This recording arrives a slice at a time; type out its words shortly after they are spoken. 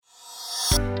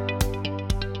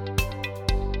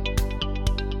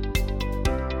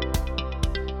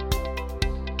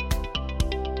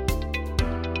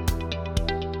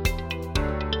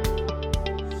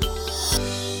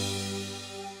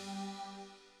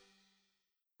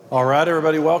All right,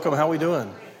 everybody, welcome. How we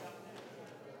doing?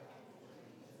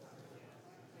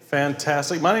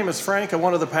 Fantastic. My name is Frank. I'm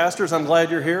one of the pastors. I'm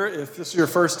glad you're here. If this is your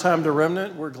first time to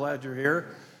Remnant, we're glad you're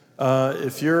here.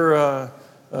 If you're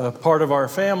part of our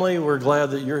family, we're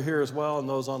glad that you're here as well, and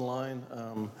those online.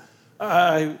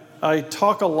 I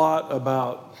talk a lot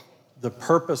about the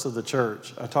purpose of the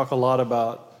church. I talk a lot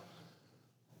about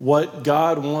what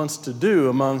God wants to do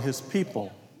among his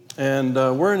people. And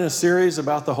we're in a series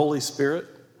about the Holy Spirit.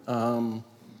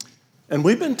 And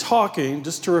we've been talking,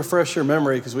 just to refresh your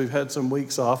memory, because we've had some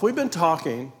weeks off, we've been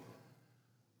talking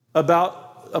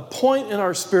about a point in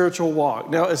our spiritual walk.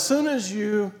 Now, as soon as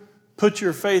you put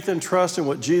your faith and trust in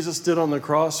what Jesus did on the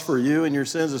cross for you and your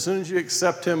sins, as soon as you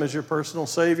accept him as your personal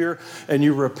Savior and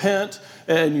you repent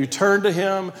and you turn to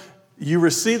him, you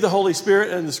receive the Holy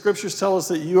Spirit, and the scriptures tell us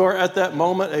that you are at that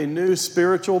moment a new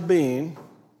spiritual being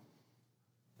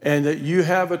and that you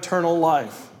have eternal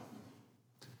life.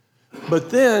 But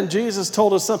then Jesus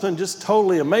told us something just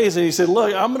totally amazing. He said,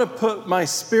 look, I'm going to put my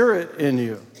spirit in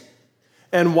you.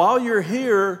 And while you're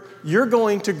here, you're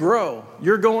going to grow.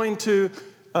 You're going to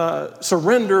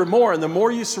surrender more. And the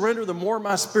more you surrender, the more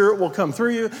my spirit will come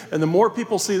through you. And the more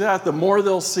people see that, the more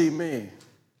they'll see me.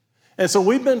 And so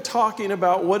we've been talking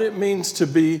about what it means to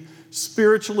be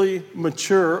spiritually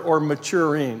mature or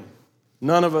maturing.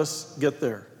 None of us get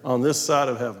there on this side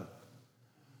of heaven.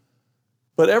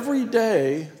 But every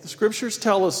day, the scriptures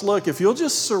tell us, look, if you'll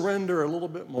just surrender a little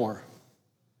bit more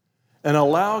and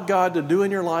allow God to do in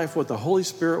your life what the Holy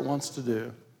Spirit wants to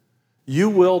do, you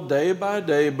will day by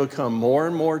day become more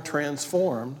and more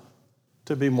transformed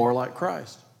to be more like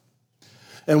Christ.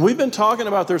 And we've been talking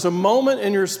about there's a moment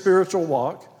in your spiritual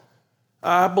walk,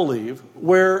 I believe,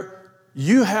 where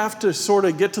you have to sort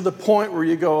of get to the point where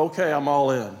you go, okay, I'm all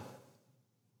in.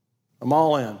 I'm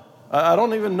all in. I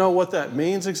don't even know what that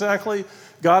means exactly.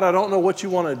 God, I don't know what you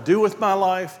want to do with my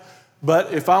life,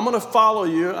 but if I'm going to follow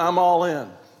you, I'm all in.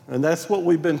 And that's what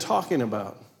we've been talking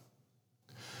about.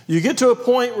 You get to a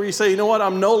point where you say, you know what,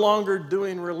 I'm no longer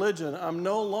doing religion. I'm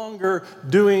no longer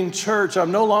doing church.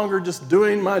 I'm no longer just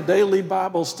doing my daily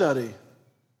Bible study.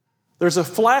 There's a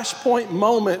flashpoint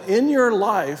moment in your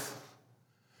life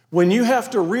when you have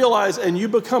to realize and you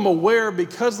become aware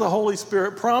because the Holy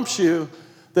Spirit prompts you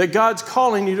that God's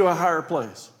calling you to a higher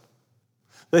place.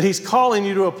 That he's calling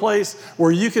you to a place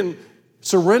where you can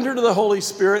surrender to the Holy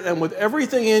Spirit and with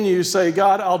everything in you say,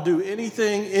 God, I'll do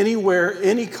anything, anywhere,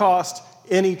 any cost,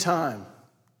 anytime.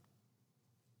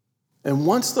 And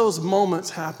once those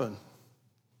moments happen,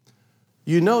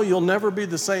 you know you'll never be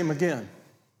the same again.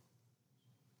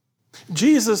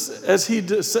 Jesus, as he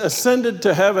ascended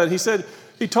to heaven,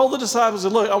 he told the disciples,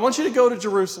 look, I want you to go to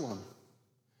Jerusalem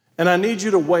and I need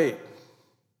you to wait.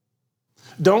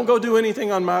 Don't go do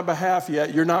anything on my behalf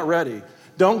yet. You're not ready.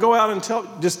 Don't go out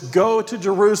and just go to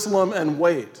Jerusalem and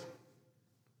wait.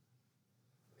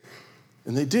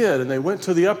 And they did, and they went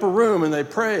to the upper room and they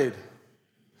prayed.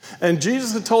 And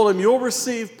Jesus had told them, you'll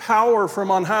receive power from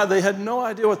on high. They had no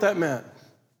idea what that meant.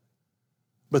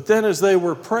 But then as they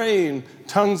were praying,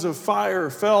 tongues of fire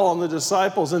fell on the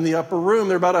disciples in the upper room.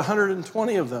 There were about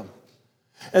 120 of them.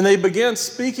 And they began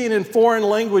speaking in foreign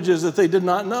languages that they did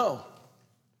not know.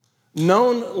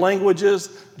 Known languages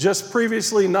just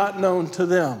previously not known to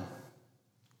them.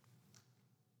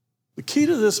 The key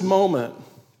to this moment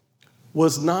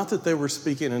was not that they were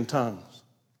speaking in tongues.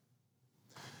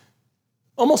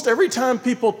 Almost every time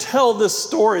people tell this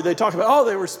story, they talk about,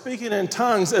 they were speaking in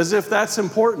tongues as if that's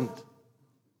important.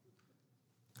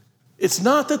 It's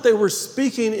not that they were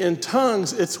speaking in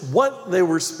tongues, it's what they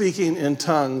were speaking in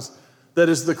tongues that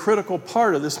is the critical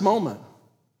part of this moment.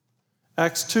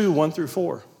 Acts 2, 1 through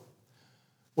 4.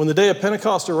 When the day of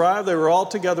Pentecost arrived, they were all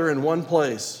together in one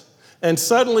place. And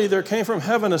suddenly there came from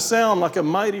heaven a sound like a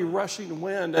mighty rushing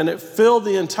wind, and it filled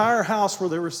the entire house where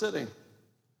they were sitting.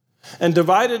 And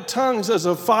divided tongues as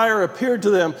of fire appeared to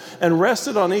them and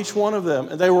rested on each one of them.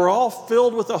 And they were all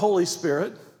filled with the Holy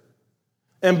Spirit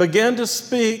and began to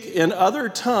speak in other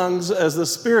tongues as the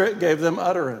Spirit gave them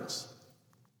utterance.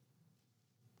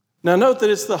 Now note that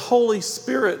it's the Holy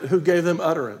Spirit who gave them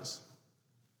utterance.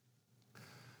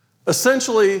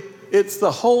 Essentially, it's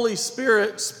the Holy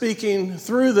Spirit speaking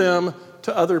through them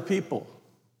to other people.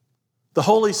 The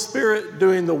Holy Spirit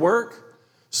doing the work,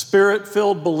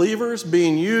 Spirit-filled believers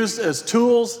being used as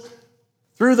tools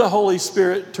through the Holy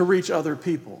Spirit to reach other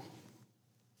people.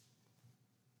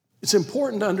 It's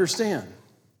important to understand.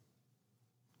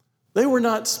 They were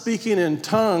not speaking in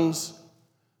tongues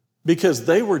because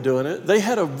they were doing it. They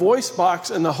had a voice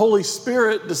box and the Holy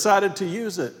Spirit decided to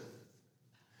use it.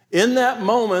 In that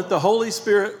moment, the Holy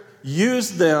Spirit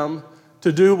used them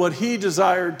to do what he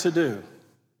desired to do.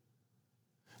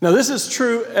 Now, this is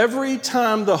true every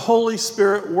time the Holy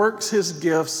Spirit works his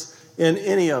gifts in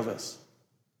any of us.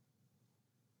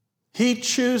 He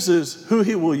chooses who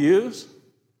he will use,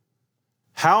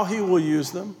 how he will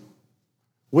use them,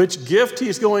 which gift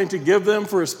he's going to give them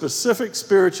for a specific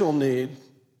spiritual need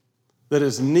that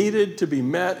is needed to be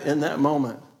met in that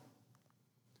moment.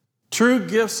 True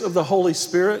gifts of the Holy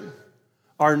Spirit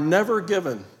are never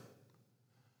given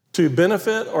to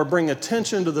benefit or bring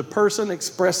attention to the person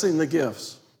expressing the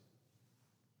gifts.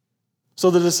 So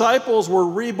the disciples were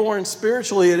reborn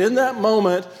spiritually, and in that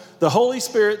moment, the Holy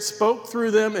Spirit spoke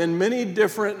through them in many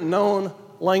different known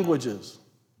languages.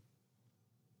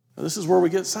 Now, this is where we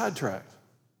get sidetracked.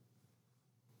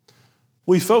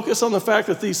 We focus on the fact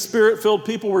that these Spirit-filled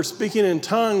people were speaking in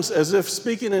tongues as if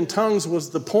speaking in tongues was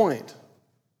the point.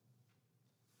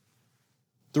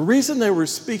 The reason they were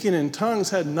speaking in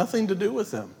tongues had nothing to do with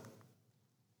them.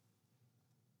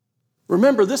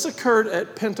 Remember, this occurred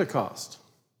at Pentecost.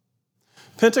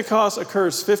 Pentecost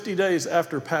occurs 50 days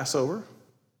after Passover.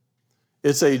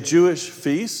 It's a Jewish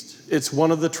feast. It's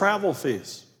one of the travel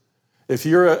feasts. If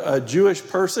you're a Jewish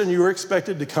person, you are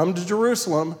expected to come to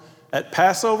Jerusalem at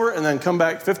Passover and then come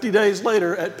back 50 days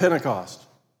later at Pentecost.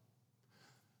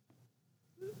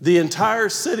 The entire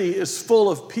city is full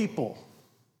of people.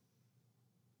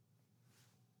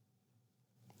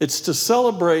 It's to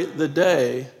celebrate the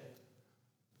day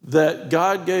that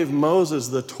God gave Moses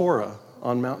the Torah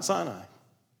on Mount Sinai.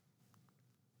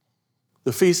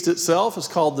 The feast itself is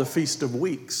called the Feast of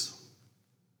Weeks.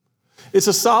 It's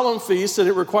a solemn feast, and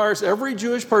it requires every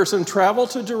Jewish person travel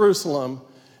to Jerusalem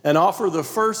and offer the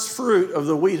first fruit of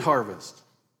the wheat harvest.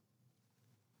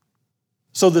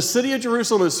 So the city of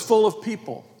Jerusalem is full of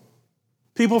people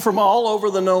from all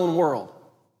over the known world.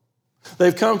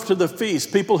 They've come to the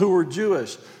feast, people who were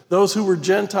Jewish, those who were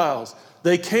Gentiles.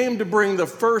 They came to bring the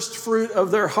first fruit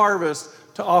of their harvest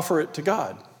to offer it to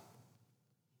God.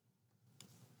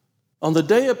 On the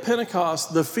day of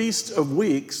Pentecost, the Feast of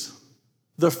Weeks,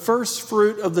 the first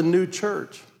fruit of the new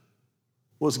church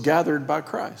was gathered by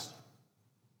Christ.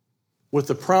 With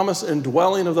the promise and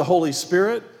dwelling of the Holy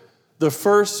Spirit, the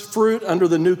first fruit under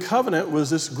the new covenant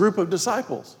was this group of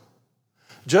disciples.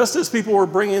 Just as people were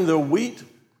bringing the wheat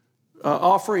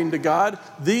offering to God,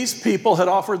 these people had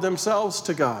offered themselves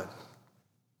to God.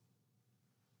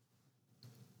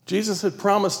 Jesus had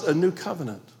promised a new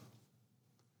covenant.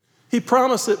 He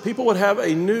promised that people would have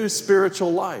a new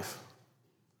spiritual life.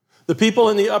 The people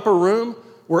in the upper room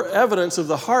were evidence of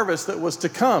the harvest that was to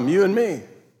come, you and me.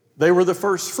 They were the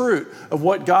first fruit of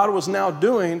what God was now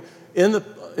doing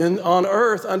on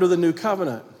earth under the new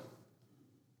covenant.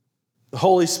 The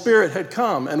Holy Spirit had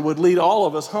come and would lead all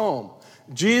of us home.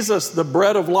 Jesus, the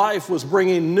bread of life, was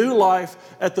bringing new life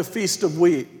at the Feast of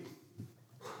Wheat.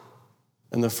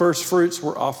 And the first fruits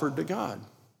were offered to God.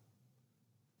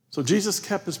 So Jesus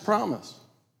kept his promise.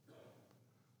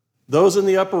 Those in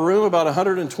the upper room, about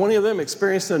 120 of them,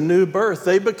 experienced a new birth.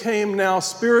 They became now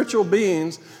spiritual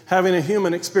beings having a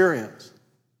human experience.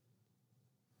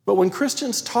 But when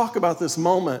Christians talk about this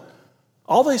moment,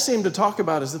 all they seem to talk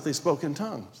about is that they spoke in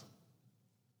tongues.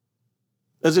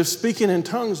 As if speaking in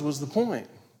tongues was the point.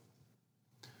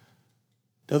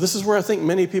 Now, this is where I think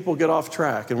many people get off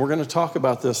track, and we're going to talk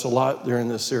about this a lot during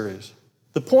this series.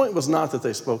 The point was not that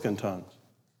they spoke in tongues.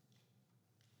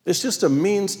 It's just a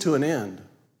means to an end.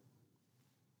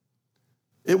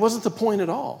 It wasn't the point at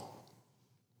all.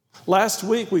 Last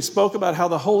week, we spoke about how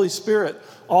the Holy Spirit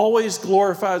always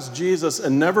glorifies Jesus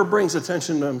and never brings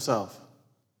attention to himself.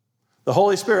 The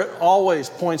Holy Spirit always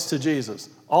points to Jesus,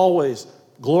 always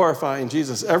glorifying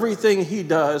Jesus. Everything he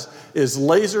does is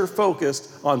laser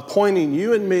focused on pointing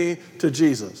you and me to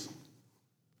Jesus.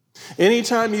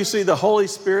 Anytime you see the Holy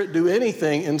Spirit do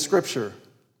anything in Scripture,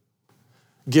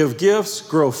 give gifts,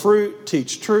 grow fruit,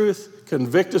 teach truth,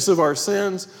 convict us of our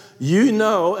sins, you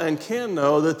know and can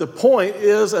know that the point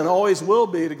is and always will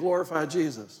be to glorify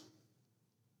Jesus.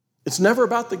 It's never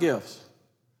about the gifts.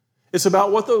 It's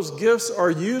about what those gifts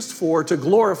are used for to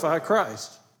glorify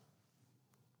Christ.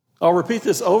 I'll repeat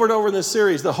this over and over in this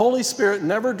series. The Holy Spirit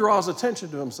never draws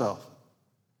attention to himself.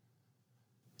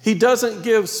 He doesn't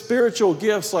give spiritual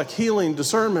gifts like healing,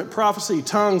 discernment, prophecy,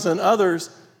 tongues, and others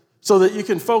so that you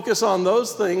can focus on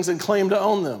those things and claim to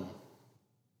own them.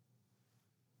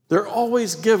 They're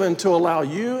always given to allow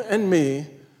you and me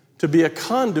to be a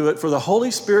conduit for the Holy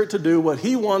Spirit to do what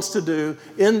he wants to do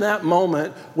in that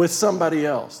moment with somebody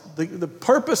else. The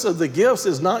purpose of the gifts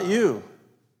is not you.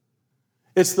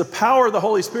 It's the power of the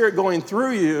Holy Spirit going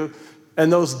through you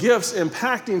and those gifts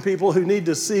impacting people who need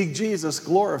to see Jesus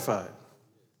glorified.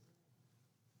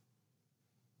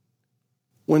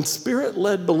 When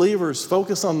Spirit-led believers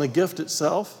focus on the gift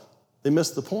itself, they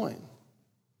miss the point.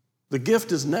 The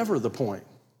gift is never the point.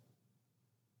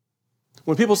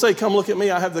 When people say, come look at me,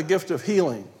 I have the gift of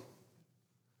healing,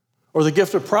 or the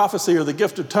gift of prophecy, or the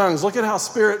gift of tongues, look at how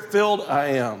Spirit-filled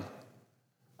I am.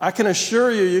 I can assure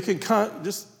you, you can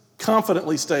just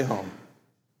confidently stay home.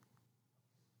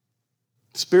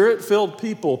 Spirit-filled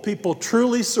people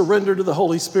truly surrendered to the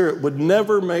Holy Spirit, would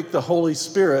never make the Holy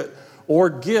Spirit or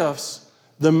gifts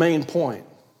the main point.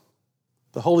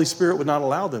 The Holy Spirit would not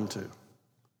allow them to.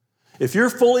 If you're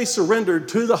fully surrendered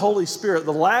to the Holy Spirit,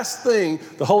 the last thing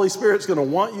the Holy Spirit's going to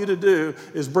want you to do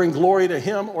is bring glory to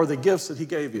Him or the gifts that He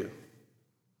gave you.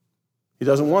 He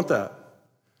doesn't want that.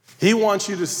 He wants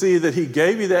you to see that He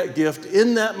gave you that gift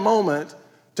in that moment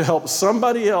to help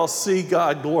somebody else see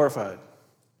God glorified.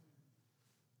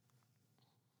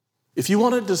 If you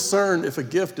want to discern if a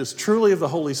gift is truly of the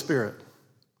Holy Spirit,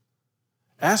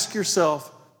 ask yourself,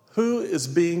 who is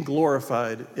being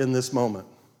glorified in this moment?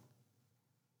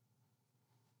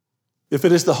 If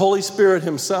it is the Holy Spirit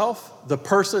Himself, the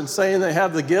person saying they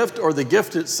have the gift, or the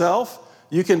gift itself,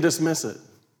 you can dismiss it.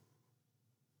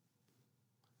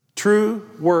 True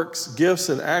works, gifts,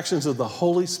 and actions of the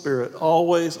Holy Spirit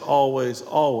always, always,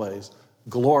 always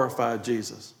glorify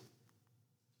Jesus.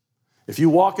 If you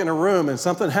walk in a room and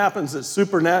something happens that's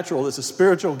supernatural, that's a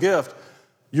spiritual gift,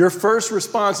 your first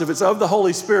response, if it's of the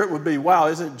Holy Spirit, would be, wow,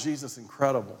 isn't Jesus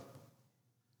incredible?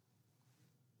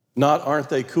 Not, aren't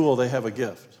they cool, they have a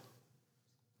gift.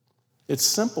 It's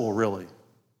simple, really.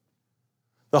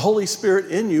 The Holy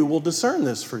Spirit in you will discern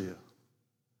this for you.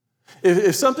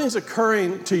 If something's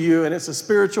occurring to you and it's a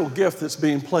spiritual gift that's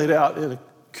being played out in a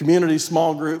community,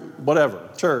 small group, whatever,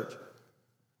 church,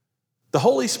 the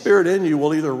Holy Spirit in you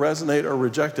will either resonate or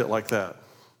reject it like that.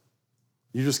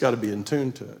 You just got to be in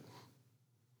tune to it.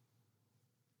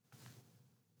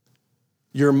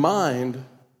 Your mind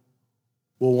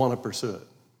will want to pursue it.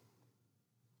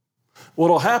 What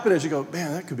will happen is you go,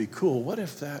 man, that could be cool. What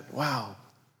if that, wow,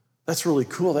 that's really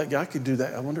cool. That guy could do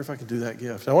that. I wonder if I could do that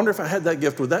gift. I wonder if I had that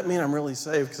gift, would that mean I'm really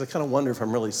saved? Because I kind of wonder if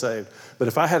I'm really saved. But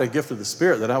if I had a gift of the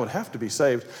Spirit, then I would have to be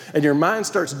saved. And your mind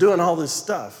starts doing all this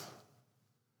stuff.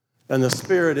 And the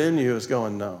Spirit in you is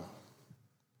going, no,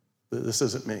 this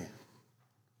isn't me.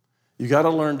 You got to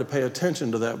learn to pay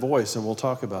attention to that voice, and we'll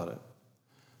talk about it.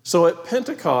 So at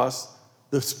Pentecost,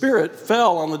 the Spirit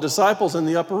fell on the disciples in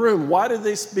the upper room. Why did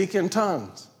they speak in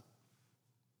tongues?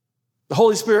 The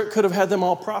Holy Spirit could have had them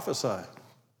all prophesy.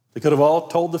 They could have all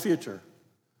told the future.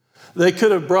 They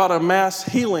could have brought a mass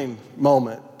healing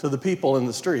moment to the people in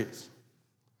the streets.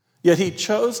 Yet He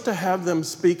chose to have them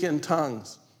speak in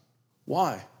tongues.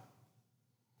 Why?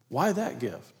 Why that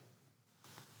gift?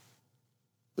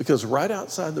 Because right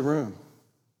outside the room,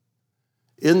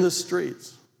 in the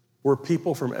streets, were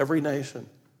people from every nation,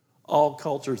 all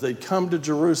cultures. They'd come to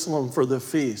Jerusalem for the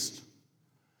feast.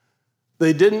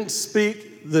 They didn't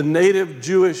speak the native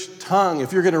Jewish tongue.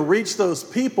 If you're going to reach those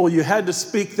people, you had to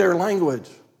speak their language.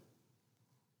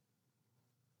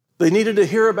 They needed to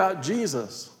hear about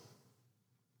Jesus.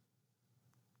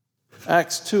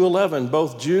 Acts 2:11,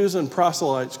 both Jews and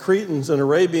proselytes, Cretans and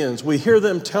Arabians, we hear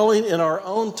them telling in our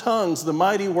own tongues the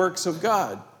mighty works of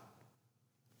God.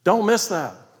 Don't miss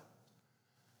that.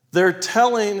 They're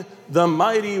telling the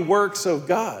mighty works of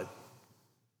God.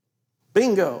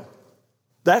 Bingo.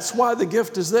 That's why the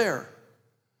gift is there.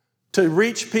 To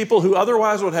reach people who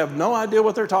otherwise would have no idea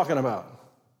what they're talking about.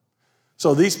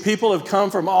 So these people have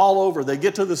come from all over. They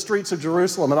get to the streets of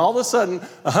Jerusalem, and all of a sudden,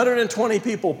 120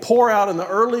 people pour out in the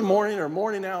early morning or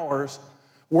morning hours,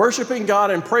 worshiping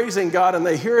God and praising God, and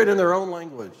they hear it in their own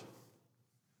language.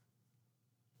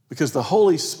 Because the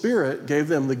Holy Spirit gave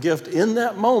them the gift in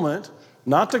that moment,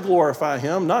 not to glorify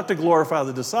Him, not to glorify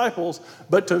the disciples,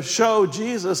 but to show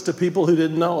Jesus to people who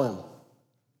didn't know Him.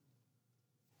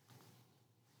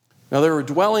 Now there were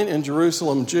dwelling in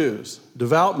Jerusalem Jews,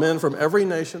 devout men from every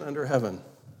nation under heaven.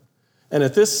 And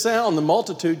at this sound, the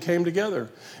multitude came together.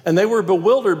 And they were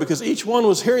bewildered because each one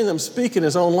was hearing them speak in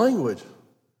his own language.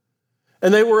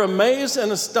 And they were amazed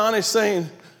and astonished, saying,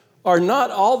 are not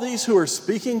all these who are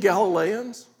speaking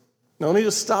Galileans? No need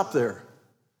to stop there.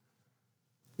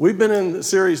 We've been in the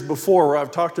series before where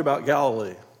I've talked about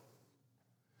Galilee.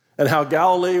 And how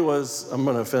Galilee was, I'm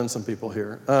going to offend some people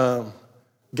here.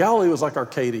 Galilee was like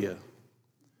Arcadia.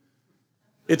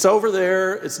 It's over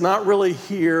there. It's not really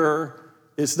here.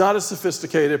 It's not as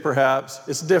sophisticated, perhaps.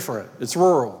 It's different. It's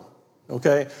rural,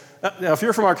 okay? Now, if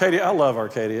you're from Arcadia, I love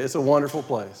Arcadia. It's a wonderful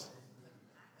place.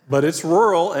 But it's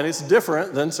rural, and it's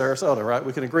different than Sarasota, right?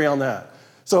 We can agree on that.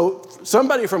 So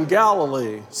somebody from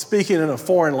Galilee speaking in a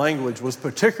foreign language was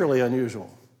particularly unusual.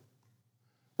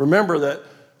 Remember that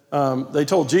they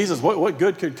told Jesus, what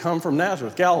good could come from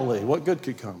Nazareth, Galilee? What good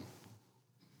could come?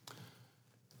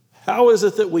 How is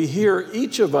it that we hear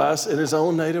each of us in his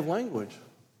own native language?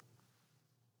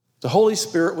 The Holy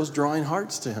Spirit was drawing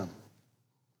hearts to him.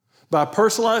 By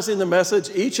personalizing the message,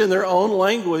 each in their own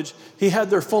language, he had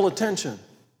their full attention.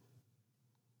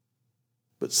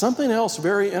 But something else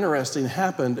very interesting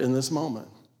happened in this moment.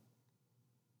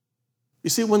 You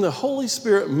see, when the Holy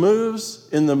Spirit moves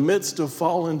in the midst of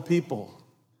fallen people,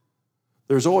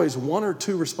 there's always one or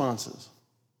two responses.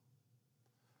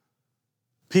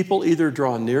 People either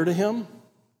draw near to him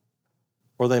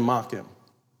or they mock him.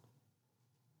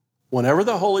 Whenever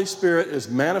the Holy Spirit is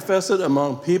manifested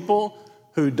among people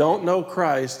who don't know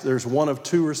Christ, there's one of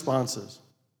two responses.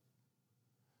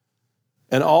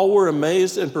 And all were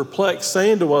amazed and perplexed,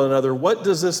 saying to one another, "What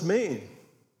does this mean?"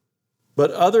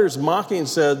 But others mocking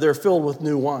said, "They're filled with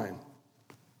new wine."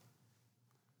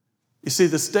 You see,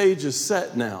 the stage is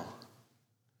set now.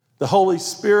 The Holy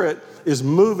Spirit is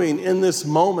moving in this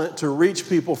moment to reach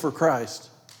people for Christ.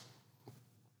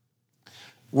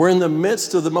 We're in the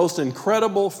midst of the most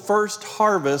incredible first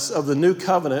harvest of the new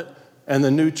covenant and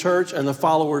the new church and the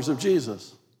followers of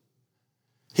Jesus.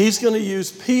 He's going to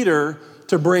use Peter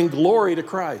to bring glory to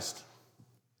Christ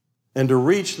and to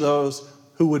reach those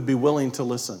who would be willing to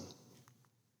listen.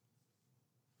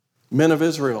 Men of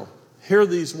Israel, hear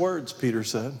these words, Peter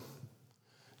said.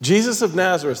 Jesus of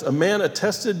Nazareth, a man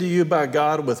attested to you by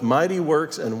God with mighty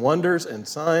works and wonders and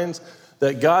signs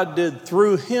that God did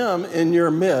through him in your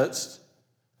midst,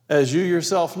 as you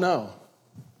yourself know.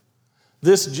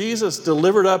 This Jesus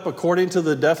delivered up according to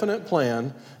the definite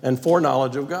plan and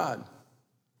foreknowledge of God.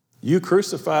 You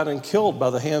crucified and killed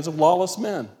by the hands of lawless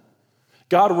men.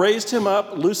 God raised him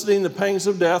up, loosening the pangs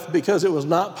of death because it was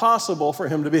not possible for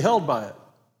him to be held by it.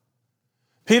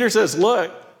 Peter says,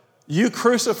 look, you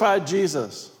crucified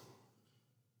Jesus.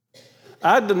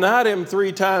 I denied him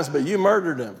 3 times, but you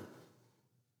murdered him.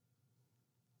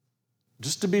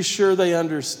 Just to be sure they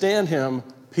understand him,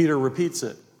 Peter repeats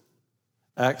it.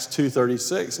 Acts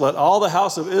 2:36. Let all the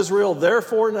house of Israel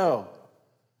therefore know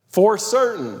for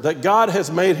certain that God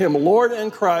has made him Lord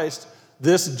and Christ,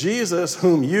 this Jesus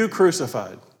whom you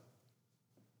crucified.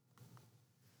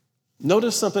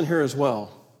 Notice something here as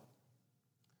well.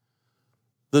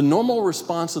 The normal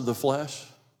response of the flesh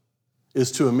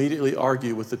is to immediately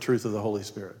argue with the truth of the Holy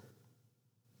Spirit.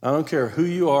 I don't care who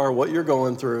you are, what you're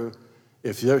going through.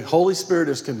 If the Holy Spirit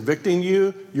is convicting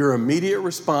you, your immediate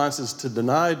response is to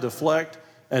deny, deflect,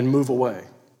 and move away.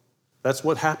 That's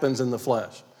what happens in the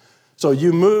flesh. So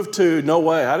you move to, no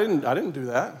way, I didn't do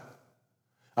that.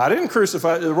 I didn't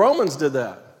crucify, the Romans did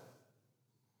that.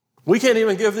 We can't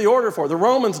even give the order for it. The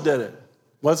Romans did it.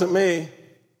 Wasn't me.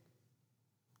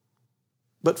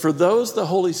 But for those the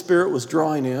Holy Spirit was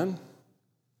drawing in,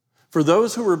 for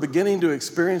those who were beginning to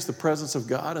experience the presence of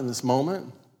God in this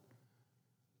moment,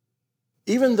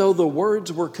 even though the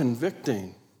words were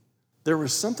convicting, there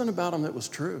was something about them that was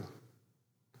true.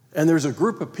 And there's a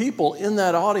group of people in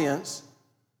that audience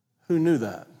who knew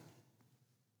that.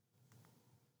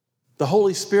 The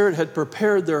Holy Spirit had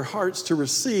prepared their hearts to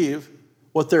receive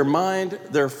what their mind,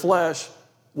 their flesh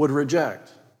would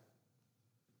reject.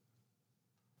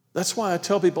 That's why I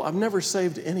tell people, I've never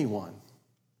saved anyone.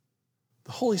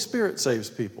 The Holy Spirit saves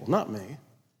people, not me,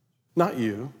 not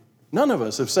you. None of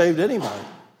us have saved anybody.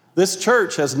 This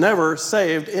church has never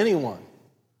saved anyone.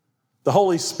 The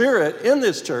Holy Spirit in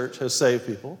this church has saved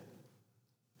people.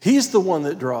 He's the one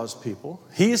that draws people.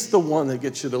 He's the one that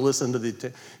gets you to listen to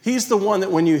the... He's the one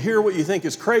that when you hear what you think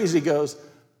is crazy goes,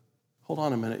 hold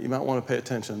on a minute, you might want to pay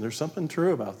attention. There's something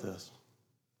true about this.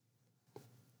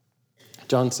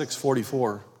 John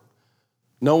 6:44.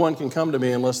 No one can come to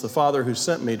me unless the Father who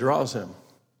sent me draws him.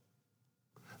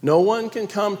 No one can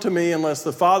come to me unless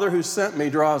the Father who sent me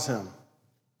draws him.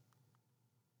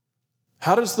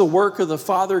 How does the work of the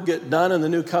Father get done in the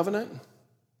new covenant?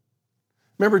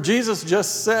 Remember, Jesus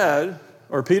just said,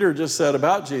 or Peter just said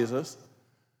about Jesus,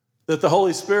 that the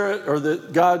Holy Spirit, or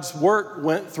that God's work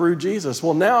went through Jesus.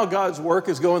 Well, now God's work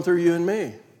is going through you and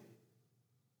me.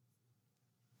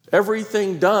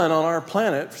 Everything done on our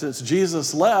planet since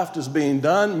Jesus left is being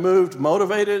done, moved,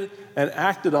 motivated, and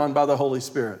acted on by the Holy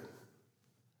Spirit.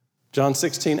 John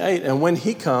 16:8, and when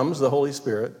he comes, the Holy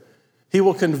Spirit, he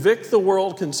will convict the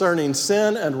world concerning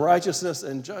sin and righteousness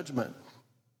and judgment.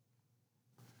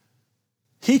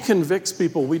 He convicts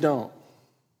people, we don't.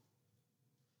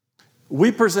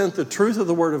 We present the truth of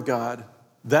the Word of God.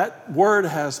 That Word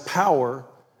has power,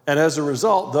 and as a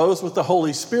result, those with the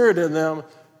Holy Spirit in them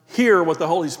hear what the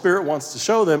Holy Spirit wants to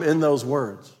show them in those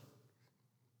words.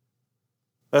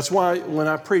 That's why when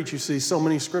I preach, you see so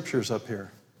many scriptures up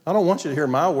here. I don't want you to hear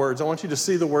my words. I want you to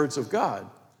see the words of God.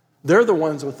 They're the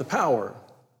ones with the power.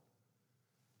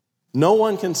 No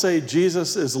one can say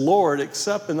Jesus is Lord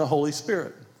except in the Holy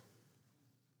Spirit.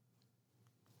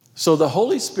 So the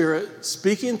Holy Spirit,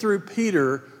 speaking through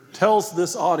Peter, tells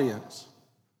this audience,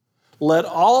 let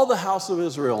all the house of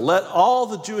Israel, let all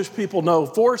the Jewish people know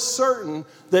for certain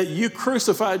that you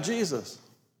crucified Jesus.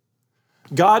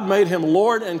 God made him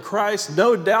Lord and Christ.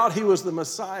 No doubt he was the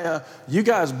Messiah. You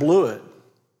guys blew it.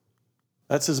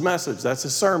 That's his message. That's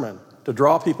his sermon, to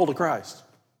draw people to Christ.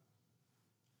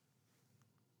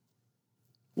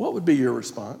 What would be your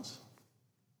response?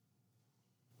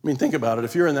 I mean, think about it.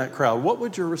 If you're in that crowd, what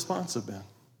would your response have been?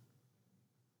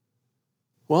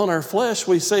 Well, in our flesh,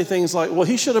 we say things like, well,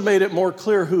 he should have made it more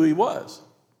clear who he was.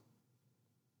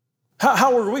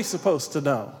 How were we supposed to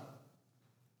know?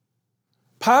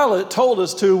 Pilate told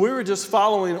us to. We were just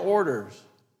following orders.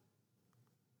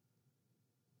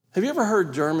 Have you ever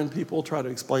heard German people try to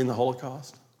explain the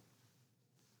Holocaust?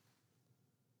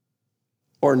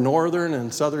 Or northern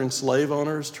and southern slave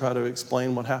owners try to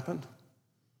explain what happened?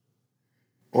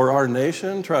 Or our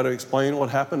nation try to explain what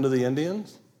happened to the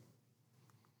Indians?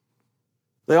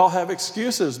 They all have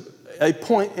excuses. They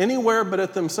point anywhere but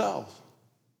at themselves.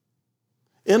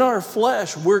 In our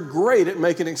flesh, we're great at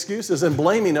making excuses and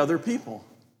blaming other people.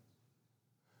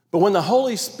 But when the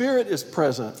Holy Spirit is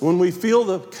present, when we feel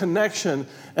the connection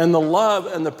and the love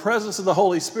and the presence of the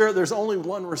Holy Spirit, there's only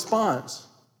one response.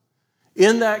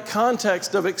 In that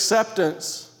context of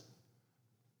acceptance,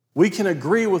 we can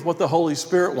agree with what the Holy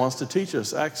Spirit wants to teach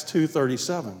us. Acts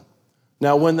 2:37.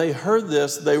 Now, when they heard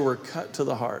this, they were cut to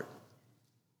the heart.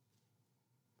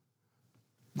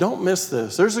 Don't miss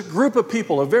this. There's a group of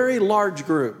people, a very large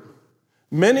group.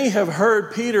 Many have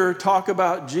heard Peter talk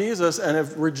about Jesus and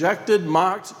have rejected,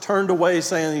 mocked, turned away,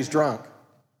 saying he's drunk.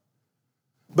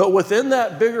 But within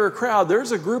that bigger crowd,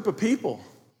 there's a group of people.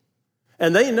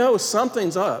 And they know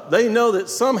something's up. They know that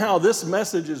somehow this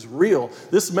message is real.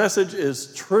 This message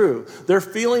is true. They're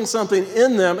feeling something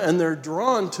in them and they're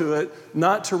drawn to it,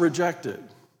 not to reject it.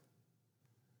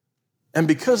 And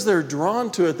because they're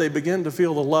drawn to it, they begin to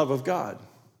feel the love of God.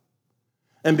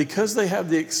 And because they have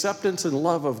the acceptance and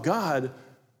love of God,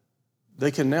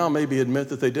 they can now maybe admit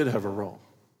that they did have a role.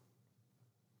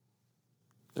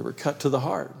 They were cut to the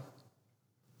heart.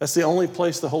 That's the only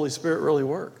place the Holy Spirit really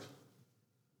works.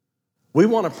 We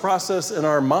want to process in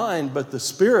our mind, but the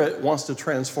Spirit wants to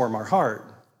transform our heart.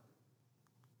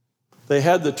 They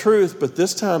had the truth, but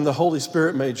this time the Holy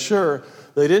Spirit made sure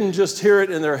they didn't just hear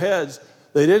it in their heads.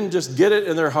 They didn't just get it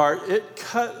in their heart. It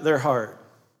cut their heart.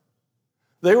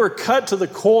 They were cut to the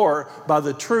core by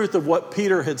the truth of what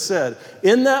Peter had said.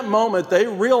 In that moment, they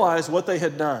realized what they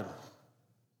had done.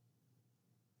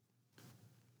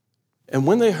 And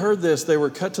when they heard this, they were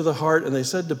cut to the heart, and they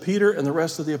said to Peter and the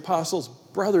rest of the apostles,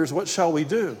 "Brothers, what shall we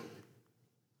do?"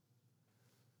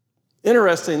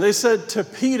 Interesting. They said to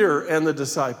Peter and the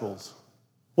disciples,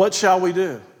 "What shall we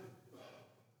do?"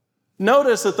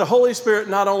 Notice that the Holy Spirit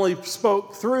not only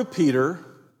spoke through Peter,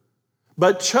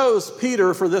 but chose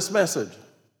Peter for this message.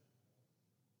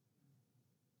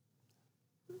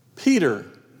 Peter,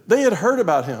 they had heard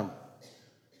about him.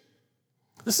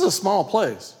 This is a small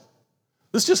place.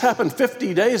 This just happened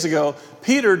 50 days ago.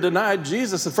 Peter denied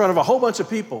Jesus in front of a whole bunch of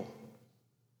people.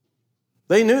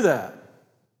 They knew that.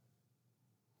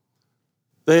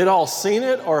 They had all seen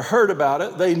it or heard about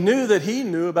it. They knew that he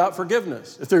knew about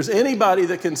forgiveness. If there's anybody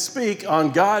that can speak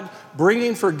on God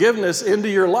bringing forgiveness into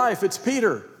your life, it's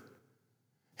Peter.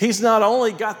 He's not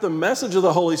only got the message of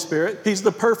the Holy Spirit, he's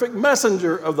the perfect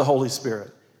messenger of the Holy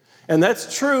Spirit. And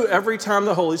that's true every time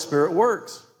the Holy Spirit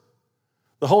works.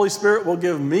 The Holy Spirit will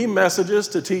give me messages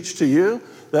to teach to you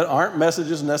that aren't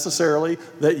messages necessarily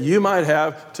that you might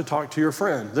have to talk to your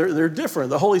friend. They're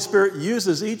different. The Holy Spirit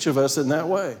uses each of us in that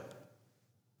way.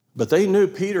 But they knew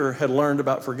Peter had learned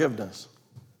about forgiveness.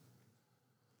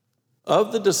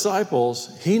 Of the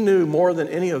disciples, he knew more than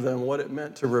any of them what it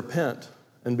meant to repent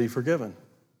and be forgiven.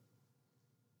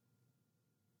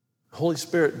 The Holy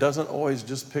Spirit doesn't always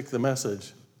just pick the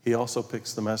message. He also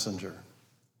picks the messenger.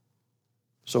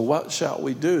 So what shall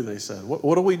we do, they said.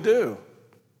 What do we do?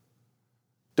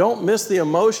 Don't miss the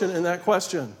emotion in that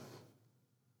question.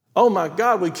 Oh my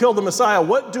God, we killed the Messiah.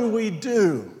 What do we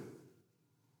do?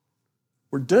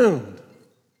 We're doomed.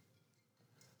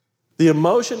 The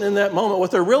emotion in that moment,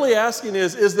 what they're really asking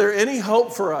is there any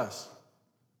hope for us?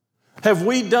 Have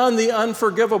we done the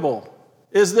unforgivable?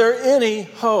 Is there any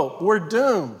hope? We're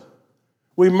doomed.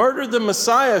 We murdered the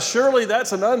Messiah. Surely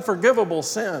that's an unforgivable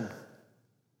sin.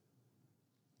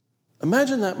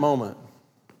 Imagine that moment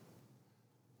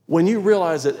when you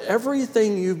realize that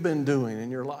everything you've been doing in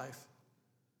your life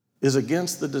is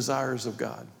against the desires of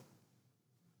God.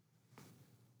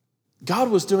 God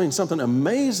was doing something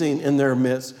amazing in their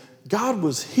midst. God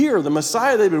was here. The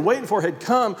Messiah they'd been waiting for had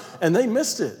come, and they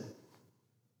missed it.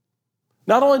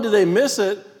 Not only did they miss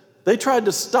it, they tried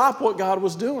to stop what God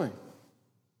was doing.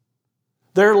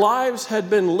 Their lives had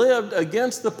been lived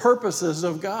against the purposes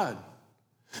of God.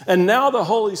 And now the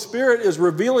Holy Spirit is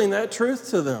revealing that truth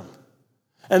to them.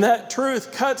 And that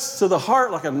truth cuts to the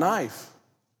heart like a knife.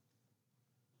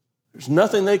 There's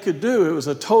nothing they could do. It was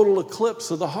a total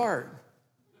eclipse of the heart.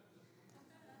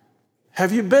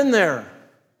 Have you been there?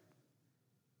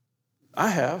 I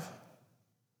have.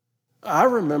 I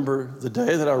remember the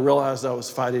day that I realized I was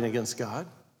fighting against God,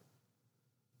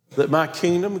 that my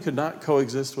kingdom could not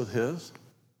coexist with His,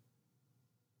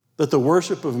 that the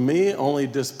worship of me only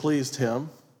displeased Him,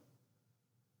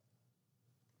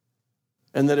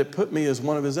 and that it put me as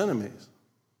one of His enemies.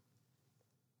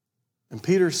 And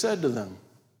Peter said to them,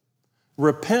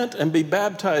 "Repent and be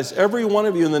baptized, every one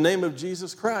of you, in the name of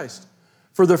Jesus Christ,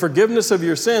 for the forgiveness of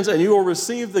your sins, and you will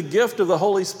receive the gift of the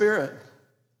Holy Spirit."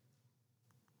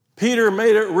 Peter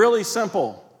made it really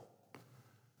simple.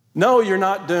 No, you're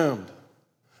not doomed.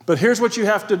 But here's what you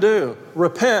have to do.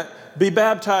 Repent, be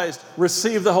baptized,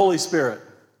 receive the Holy Spirit.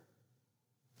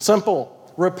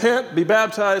 Simple. Repent, be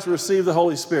baptized, receive the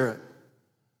Holy Spirit.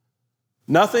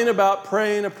 Nothing about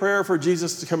praying a prayer for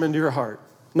Jesus to come into your heart.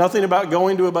 Nothing about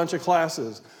going to a bunch of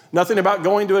classes. Nothing about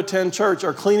going to attend church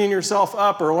or cleaning yourself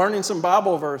up or learning some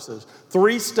Bible verses.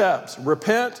 3 steps.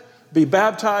 Repent, be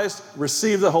baptized,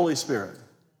 receive the Holy Spirit.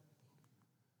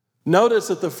 Notice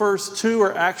that the first 2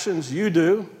 are actions you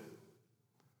do.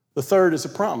 The third is a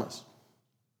promise.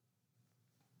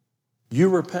 You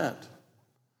repent.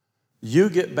 You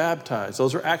get baptized.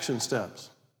 Those are action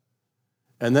steps.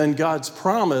 And then God's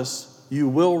promise, you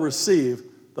will receive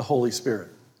the Holy Spirit.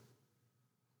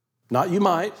 Not you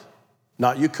might,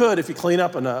 not you could if you clean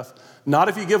up enough, not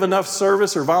if you give enough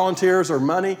service or volunteers or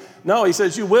money. No, He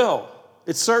says you will.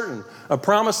 It's certain. A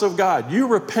promise of God. You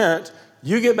repent,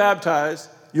 you get baptized,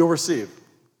 you'll receive.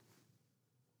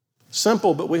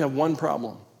 Simple, but we have one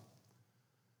problem.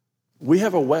 We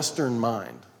have a Western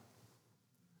mind.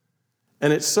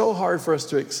 And it's so hard for us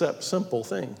to accept simple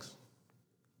things.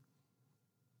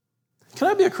 Can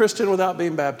I be a Christian without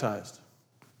being baptized?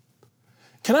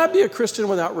 Can I be a Christian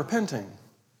without repenting?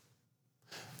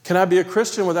 Can I be a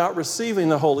Christian without receiving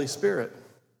the Holy Spirit?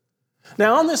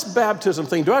 Now, on this baptism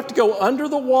thing, do I have to go under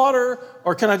the water,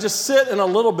 or can I just sit in a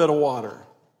little bit of water?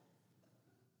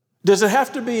 Does it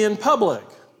have to be in public?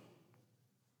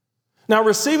 Now,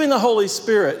 receiving the Holy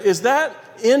Spirit, is that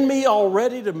in me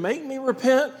already to make me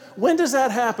repent? When does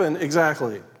that happen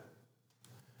exactly?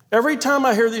 Every time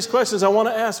I hear these questions, I want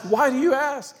to ask, why do you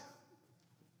ask?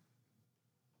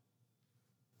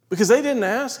 Because they didn't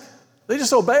ask. They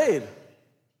just obeyed.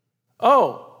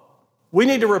 Oh, we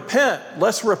need to repent.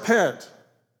 Let's repent.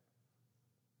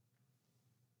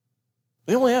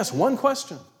 They only asked one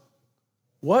question.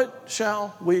 What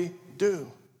shall we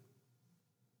do?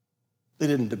 They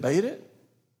didn't debate it.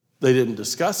 They didn't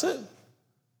discuss it.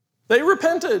 They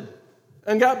repented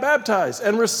and got baptized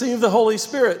and received the Holy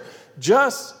Spirit.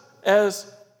 Just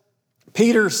as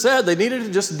Peter said, they needed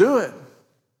to just do it.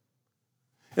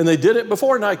 And they did it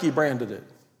before Nike branded it.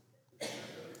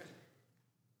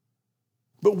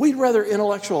 But we'd rather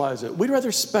intellectualize it. We'd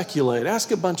rather speculate,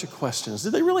 ask a bunch of questions.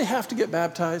 Did they really have to get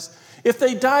baptized? If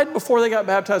they died before they got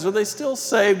baptized, are they still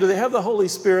saved? Do they have the Holy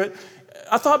Spirit?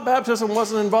 I thought baptism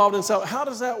wasn't involved in salvation. How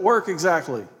does that work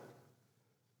exactly?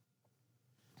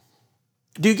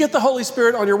 Do you get the Holy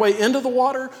Spirit on your way into the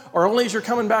water or only as you're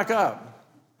coming back up?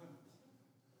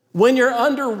 When you're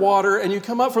underwater and you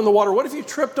come up from the water, what if you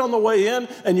tripped on the way in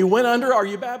and you went under? Are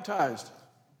you baptized?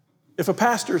 If a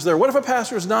pastor's there, what if a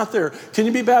pastor's not there? Can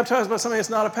you be baptized by somebody that's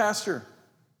not a pastor?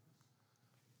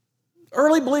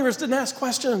 Early believers didn't ask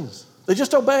questions. They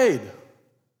just obeyed.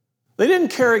 They didn't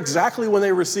care exactly when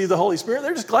they received the Holy Spirit.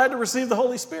 They're just glad to receive the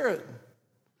Holy Spirit.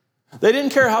 They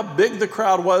didn't care how big the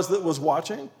crowd was that was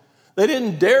watching. They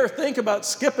didn't dare think about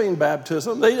skipping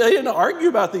baptism. They didn't argue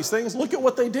about these things. Look at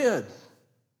what they did.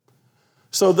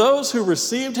 So those who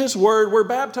received His word were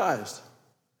baptized.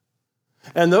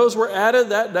 And those were added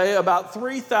that day, about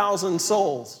 3,000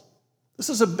 souls. This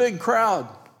is a big crowd.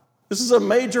 This is a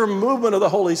major movement of the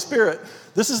Holy Spirit.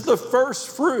 This is the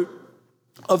first fruit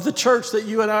of the church that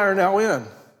you and I are now in.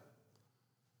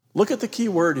 Look at the key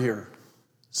word here.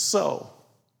 So.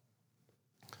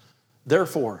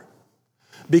 Therefore,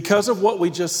 because of what we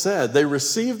just said, they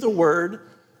received the word,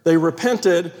 they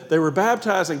repented, they were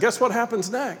baptized, and guess what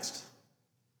happens next?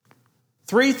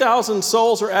 3,000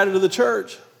 souls are added to the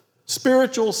church.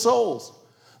 Spiritual souls.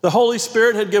 The Holy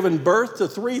Spirit had given birth to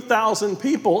 3,000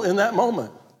 people in that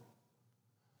moment.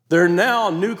 They're now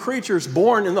new creatures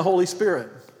born in the Holy Spirit.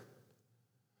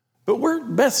 But we're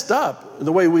messed up in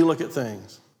the way we look at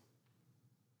things.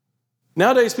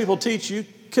 Nowadays, people teach you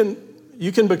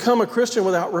can become a Christian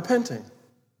without repenting.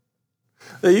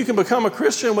 That you can become a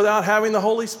Christian without having the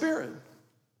Holy Spirit.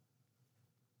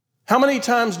 How many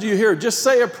times do you hear, just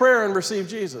say a prayer and receive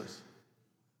Jesus?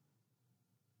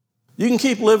 You can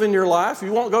keep living your life.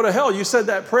 You won't go to hell. You said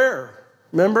that prayer.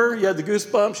 Remember? You had the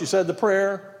goosebumps. You said the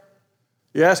prayer.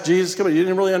 You asked Jesus, come on. You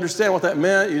didn't really understand what that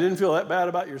meant. You didn't feel that bad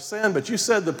about your sin, but you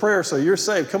said the prayer, so you're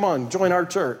saved. Come on, join our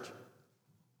church.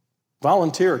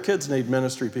 Volunteer. Kids need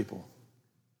ministry people.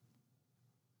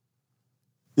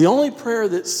 The only prayer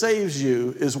that saves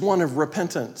you is one of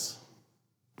repentance,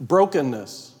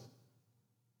 brokenness,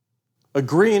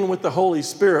 agreeing with the Holy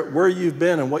Spirit where you've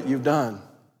been and what you've done,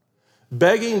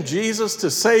 begging Jesus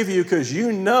to save you because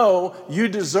you know you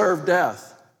deserve death.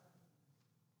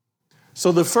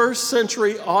 So the first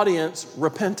century audience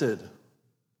repented.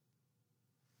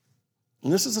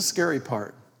 And this is the scary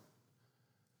part.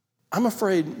 I'm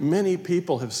afraid many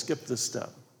people have skipped this step.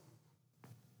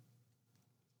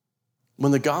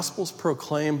 When the gospel's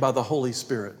proclaimed by the Holy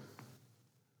Spirit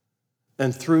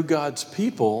and through God's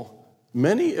people,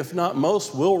 many, if not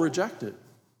most, will reject it.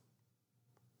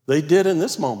 They did in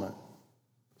this moment.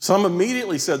 Some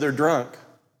immediately said they're drunk.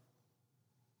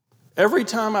 Every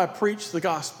time I preach the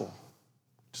gospel,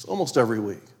 just almost every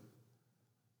week,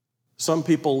 some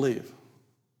people leave.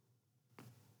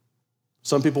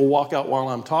 Some people walk out while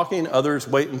I'm talking, others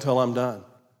wait until I'm done.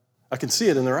 I can see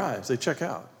it in their eyes. They check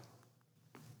out.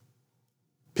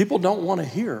 People don't want to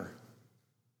hear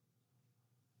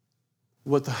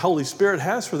what the Holy Spirit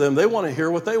has for them. They want to hear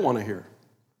what they want to hear.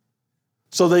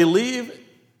 So they leave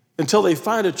until they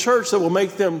find a church that will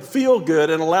make them feel good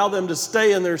and allow them to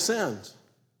stay in their sins.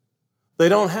 They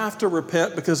don't have to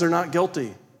repent because they're not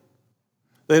guilty.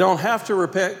 They don't have to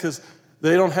repent because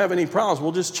they don't have any problems.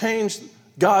 We'll just change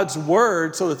God's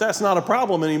word so that that's not a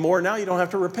problem anymore. Now you don't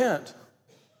have to repent.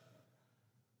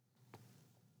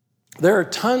 There are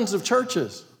tons of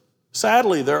churches.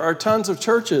 Sadly, there are tons of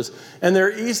churches, and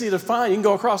they're easy to find. You can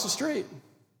go across the street.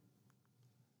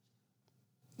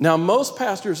 Now, most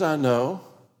pastors I know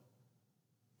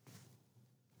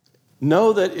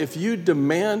that if you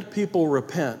demand people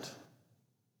repent,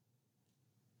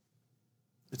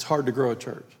 it's hard to grow a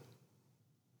church.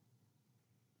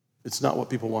 It's not what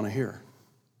people want to hear.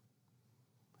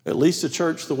 At least a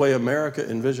church the way America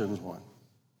envisions one.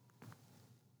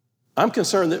 I'm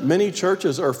concerned that many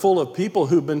churches are full of people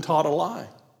who've been taught a lie,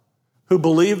 who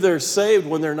believe they're saved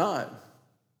when they're not.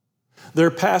 Their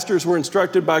pastors were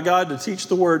instructed by God to teach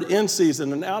the word in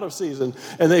season and out of season,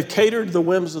 and they've catered to the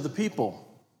whims of the people.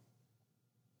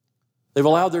 They've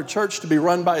allowed their church to be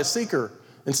run by a seeker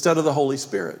instead of the Holy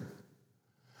Spirit.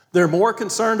 They're more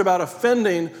concerned about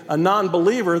offending a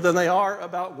non-believer than they are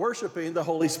about worshiping the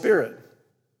Holy Spirit.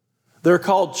 They're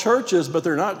called churches, but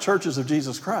they're not churches of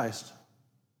Jesus Christ.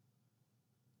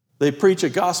 They preach a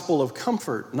gospel of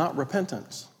comfort, not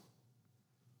repentance.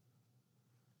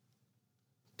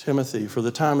 Timothy, for the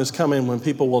time is coming when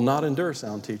people will not endure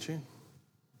sound teaching,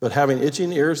 but having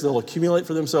itching ears, they'll accumulate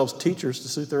for themselves teachers to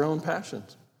suit their own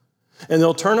passions. And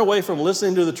they'll turn away from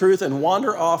listening to the truth and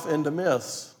wander off into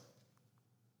myths.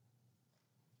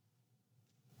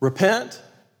 Repent,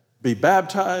 be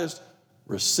baptized,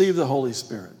 receive the Holy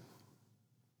Spirit.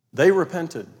 They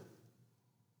repented.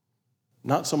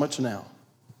 Not so much now.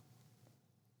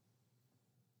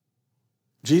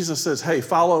 Jesus says, hey,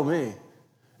 follow me.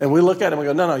 And we look at him and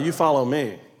go, no, you follow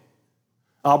me.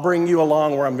 I'll bring you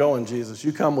along where I'm going, Jesus.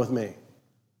 You come with me.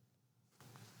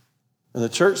 And the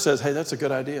church says, hey, that's a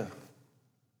good idea.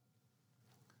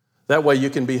 That way you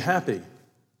can be happy.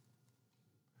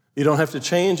 You don't have to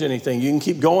change anything. You can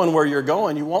keep going where you're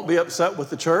going. You won't be upset with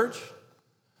the church.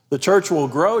 The church will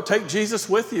grow. Take Jesus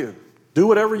with you. Do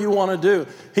whatever you want to do.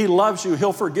 He loves you.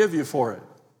 He'll forgive you for it.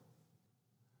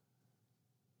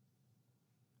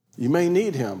 You may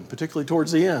need him, particularly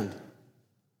towards the end.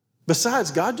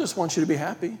 Besides, God just wants you to be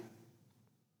happy.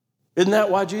 Isn't that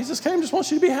why Jesus came? He just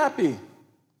wants you to be happy.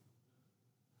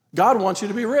 God wants you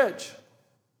to be rich.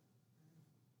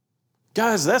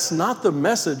 Guys, that's not the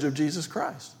message of Jesus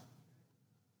Christ.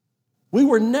 We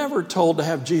were never told to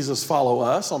have Jesus follow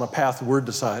us on a path we're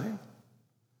deciding.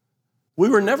 We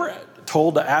were never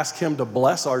told to ask him to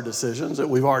bless our decisions that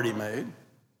we've already made.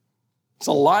 It's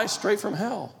a lie straight from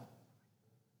hell,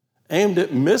 aimed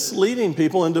at misleading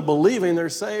people into believing they're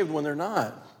saved when they're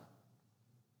not.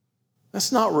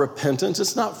 That's not repentance.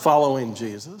 It's not following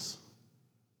Jesus.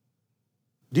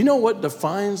 Do you know what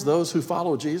defines those who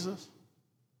follow Jesus?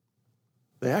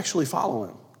 They actually follow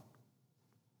him.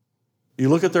 You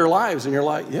look at their lives and you're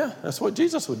like, yeah, that's what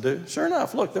Jesus would do. Sure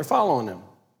enough, look, they're following him.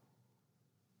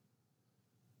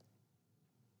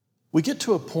 We get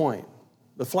to a point,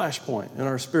 the flash point in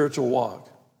our spiritual walk,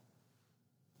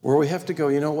 where we have to go,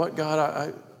 you know what,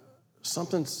 God,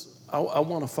 I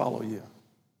want to follow you.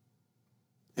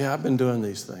 Yeah, I've been doing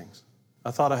these things.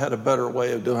 I thought I had a better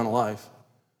way of doing life.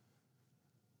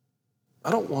 I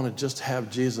don't want to just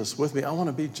have Jesus with me. I want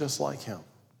to be just like him.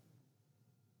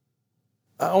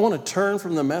 I want to turn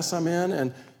from the mess I'm in,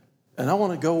 and I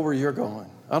want to go where you're going.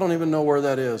 I don't even know where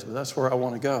that is, but that's where I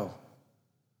want to go.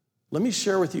 Let me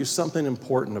share with you something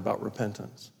important about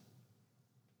repentance.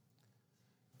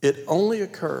 It only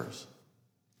occurs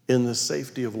in the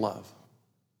safety of love.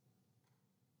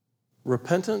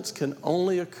 Repentance can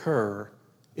only occur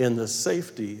in the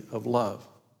safety of love.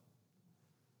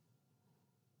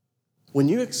 When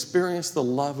you experience the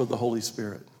love of the Holy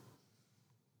Spirit,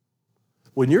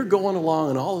 when you're going along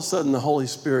and all of a sudden the Holy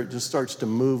Spirit just starts to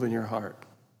move in your heart,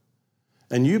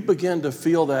 and you begin to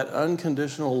feel that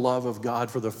unconditional love of God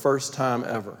for the first time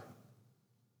ever,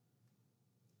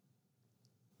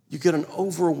 you get an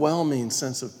overwhelming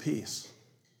sense of peace,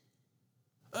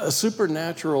 a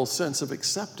supernatural sense of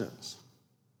acceptance.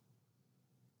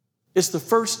 It's the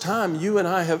first time you and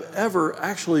I have ever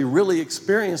actually really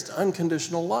experienced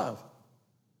unconditional love.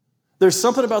 There's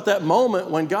something about that moment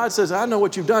when God says, I know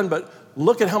what you've done, but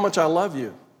look at how much I love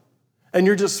you. And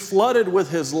you're just flooded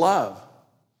with his love.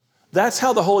 That's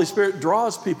how the Holy Spirit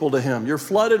draws people to him. You're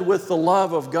flooded with the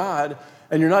love of God,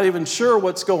 and you're not even sure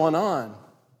what's going on.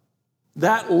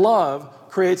 That love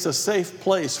creates a safe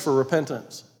place for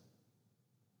repentance.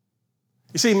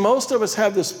 You see, most of us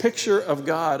have this picture of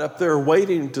God up there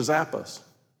waiting to zap us.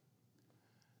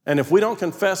 And if we don't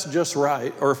confess just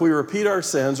right, or if we repeat our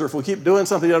sins, or if we keep doing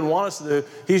something he doesn't want us to do,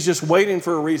 he's just waiting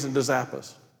for a reason to zap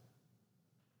us.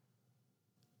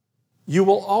 You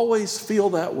will always feel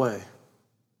that way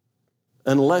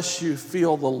unless you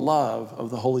feel the love of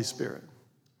the Holy Spirit.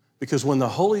 Because when the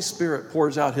Holy Spirit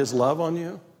pours out his love on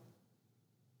you,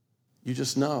 you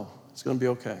just know it's going to be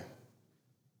okay.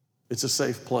 It's a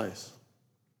safe place.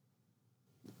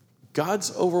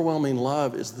 God's overwhelming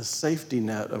love is the safety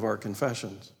net of our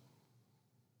confessions.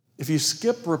 If you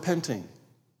skip repenting,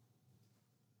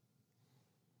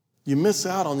 you miss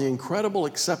out on the incredible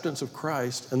acceptance of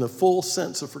Christ and the full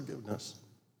sense of forgiveness.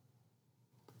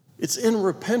 It's in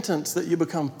repentance that you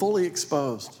become fully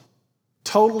exposed,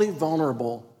 totally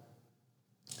vulnerable,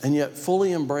 and yet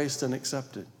fully embraced and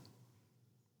accepted.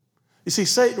 You see,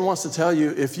 Satan wants to tell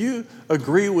you, if you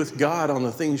agree with God on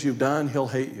the things you've done, he'll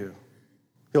hate you.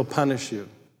 He'll punish you.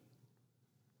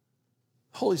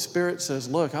 Holy Spirit says,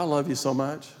 look, I love you so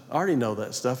much. I already know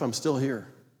that stuff. I'm still here.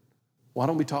 Why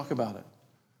don't we talk about it?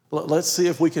 Let's see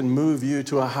if we can move you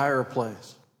to a higher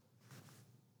place.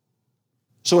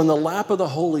 So in the lap of the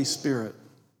Holy Spirit,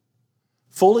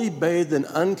 fully bathed in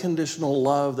unconditional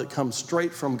love that comes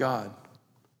straight from God,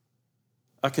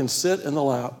 I can sit in the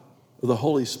lap of the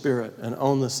Holy Spirit and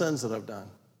own the sins that I've done.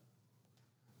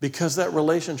 Because that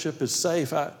relationship is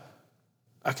safe,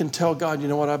 I can tell God, you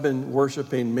know what, I've been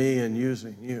worshiping me and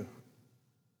using you.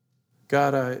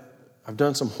 God, I've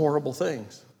done some horrible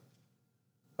things.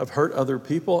 I've hurt other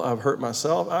people. I've hurt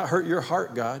myself. I hurt your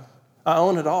heart, God. I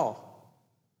own it all.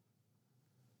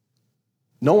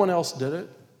 No one else did it.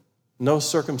 No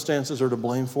circumstances are to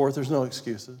blame for it. There's no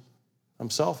excuses. I'm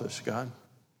selfish, God.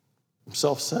 I'm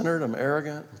self-centered. I'm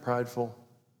arrogant. I'm prideful.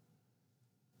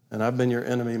 And I've been your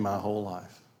enemy my whole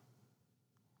life.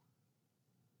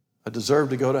 I deserve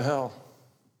to go to hell.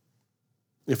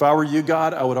 If I were you,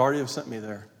 God, I would already have sent me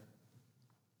there.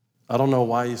 I don't know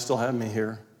why you still have me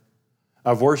here.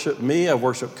 I've worshiped me. I've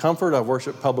worshiped comfort. I've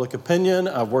worshiped public opinion.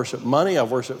 I've worshiped money. I've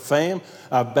worshiped fame.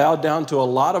 I've bowed down to a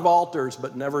lot of altars,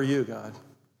 but never you, God.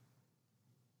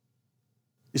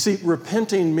 You see,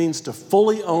 repenting means to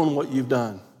fully own what you've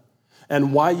done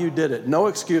and why you did it. No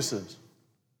excuses.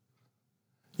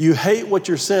 You hate what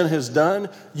your sin has done.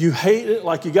 You hate it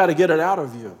like you got to get it out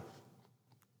of you.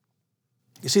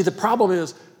 You see, the problem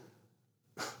is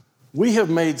we have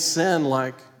made sin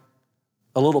like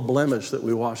a little blemish that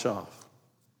we wash off.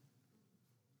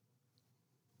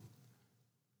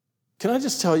 Can I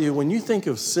just tell you, when you think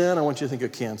of sin, I want you to think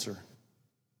of cancer.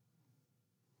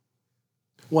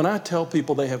 When I tell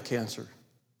people they have cancer,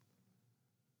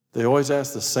 they always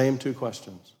ask the same two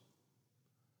questions.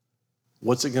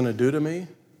 What's it going to do to me,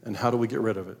 and how do we get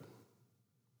rid of it?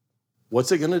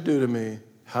 What's it going to do to me?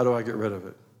 How do I get rid of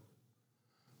it?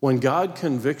 When God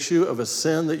convicts you of a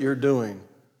sin that you're doing,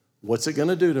 what's it going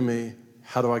to do to me?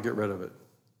 How do I get rid of it?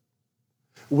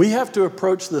 We have to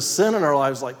approach the sin in our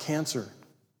lives like cancer.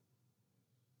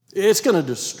 It's going to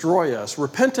destroy us.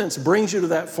 Repentance brings you to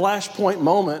that flashpoint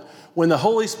moment when the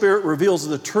Holy Spirit reveals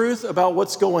the truth about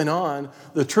what's going on,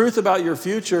 the truth about your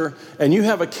future, and you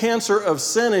have a cancer of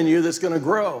sin in you that's going to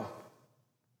grow.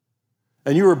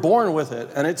 And you were born with it,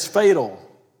 and it's fatal.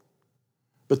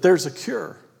 But there's a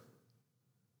cure.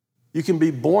 You can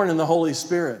be born in the Holy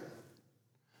Spirit.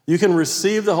 You can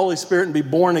receive the Holy Spirit and be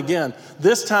born again,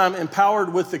 this time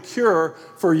empowered with the cure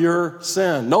for your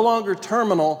sin. No longer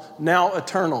terminal, now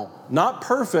eternal. Not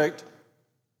perfect,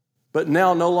 but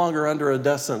now no longer under a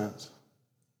death sentence.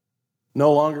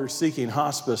 No longer seeking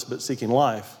hospice, but seeking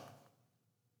life.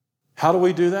 How do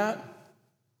we do that?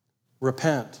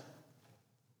 Repent.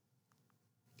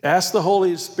 Ask the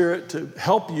Holy Spirit to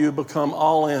help you become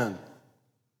all in.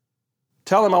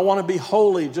 Tell him, I want to be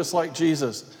holy just like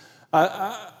Jesus.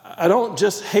 I don't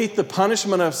just hate the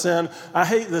punishment of sin. I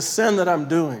hate the sin that I'm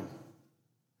doing.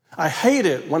 I hate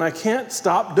it when I can't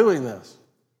stop doing this.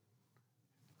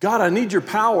 God, I need your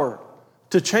power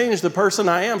to change the person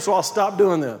I am, so I'll stop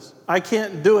doing this. I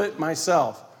can't do it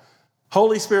myself.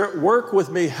 Holy Spirit, work with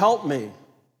me, help me.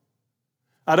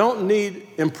 I don't need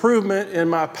improvement in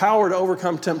my power to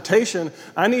overcome temptation.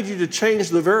 I need you to change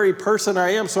the very person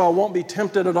I am so I won't be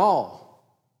tempted at all.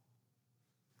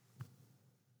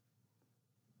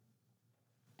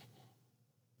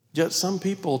 Yet some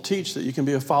people teach that you can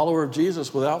be a follower of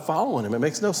Jesus without following him. It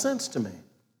makes no sense to me.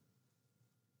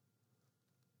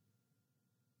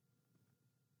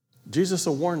 Jesus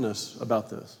will warn us about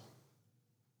this.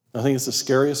 I think it's the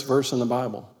scariest verse in the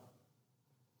Bible.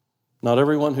 Not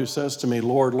everyone who says to me,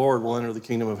 Lord, Lord, will enter the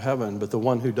kingdom of heaven, but the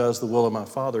one who does the will of my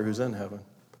Father who's in heaven.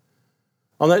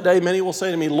 On that day, many will say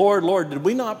to me, Lord, Lord, did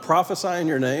we not prophesy in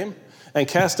your name and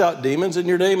cast out demons in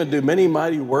your name and do many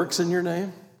mighty works in your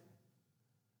name?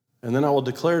 And then I will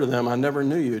declare to them, I never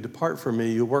knew you. Depart from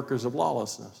me, you workers of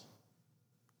lawlessness.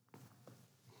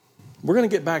 We're going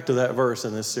to get back to that verse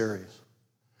in this series.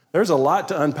 There's a lot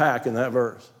to unpack in that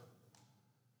verse.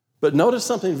 But notice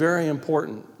something very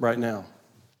important right now.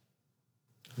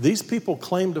 These people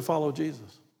claimed to follow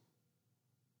Jesus.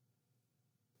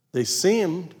 They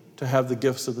seemed to have the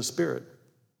gifts of the Spirit.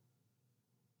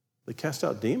 They cast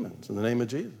out demons in the name of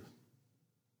Jesus.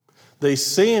 They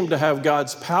seemed to have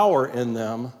God's power in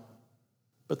them,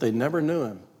 but they never knew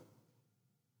him.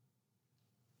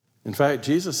 In fact,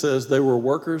 Jesus says they were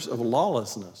workers of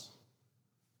lawlessness.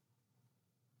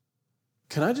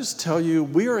 Can I just tell you,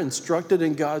 we are instructed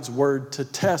in God's word to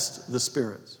test the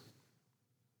spirits.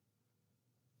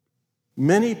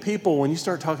 Many people, when you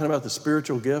start talking about the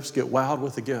spiritual gifts, get wowed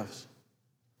with the gifts.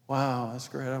 Wow, that's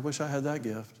great. I wish I had that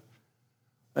gift.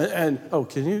 And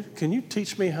can you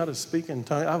teach me how to speak in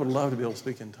tongues? I would love to be able to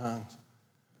speak in tongues.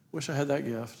 Wish I had that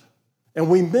gift. And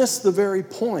we miss the very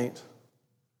point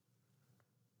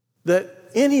that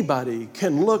anybody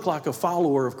can look like a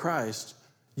follower of Christ.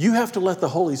 You have to let the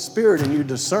Holy Spirit in you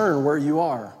discern where you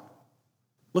are.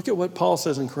 Look at what Paul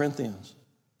says in Corinthians.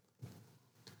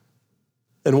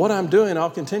 And what I'm doing, I'll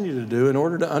continue to do in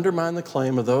order to undermine the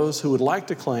claim of those who would like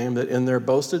to claim that in their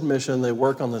boasted mission they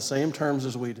work on the same terms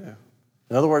as we do.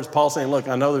 In other words, Paul's saying, look,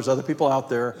 I know there's other people out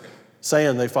there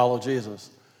saying they follow Jesus.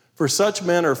 For such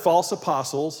men are false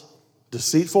apostles,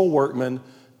 deceitful workmen,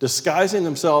 disguising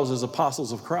themselves as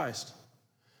apostles of Christ.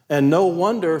 And no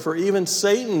wonder, for even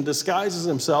Satan disguises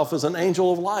himself as an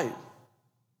angel of light.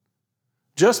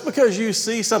 Just because you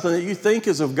see something that you think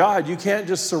is of God, you can't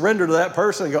just surrender to that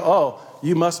person and go, oh,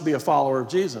 you must be a follower of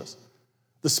Jesus.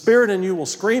 The Spirit in you will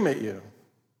scream at you.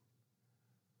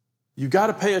 You've got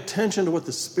to pay attention to what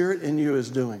the Spirit in you is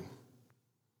doing.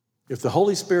 If the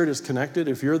Holy Spirit is connected,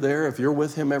 if you're there, if you're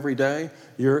with him every day,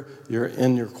 you're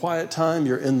in your quiet time,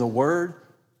 you're in the Word,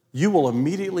 you will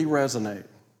immediately resonate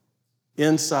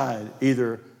inside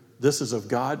either this is of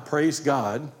God, praise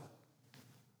God,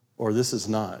 or this is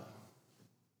not.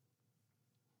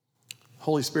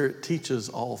 Holy Spirit teaches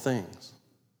all things,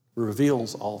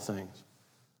 reveals all things.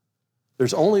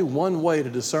 There's only one way to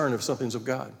discern if something's of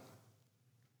God.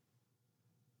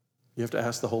 You have to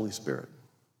ask the Holy Spirit.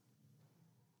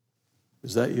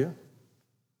 Is that you?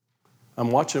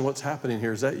 I'm watching what's happening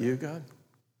here. Is that you, God?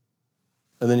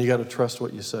 And then you got to trust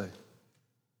what you say.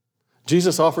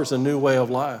 Jesus offers a new way of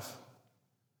life.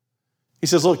 He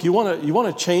says, look, you want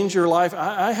to change your life?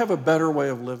 I have a better way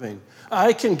of living.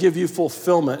 I can give you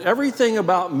fulfillment. Everything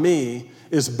about me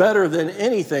is better than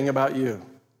anything about you.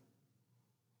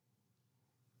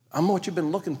 I'm what you've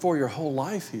been looking for your whole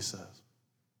life, he says.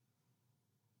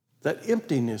 That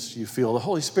emptiness you feel, the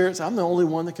Holy Spirit says, I'm the only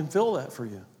one that can fill that for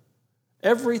you.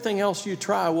 Everything else you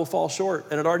try will fall short,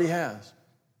 and it already has.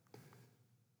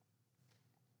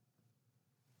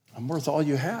 I'm worth all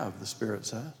you have, the Spirit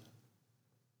says.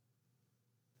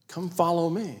 Come follow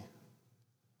me.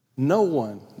 No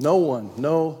one,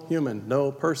 no human,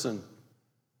 no person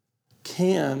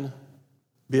can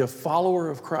be a follower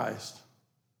of Christ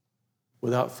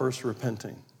without first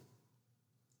repenting.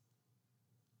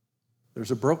 There's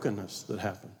a brokenness that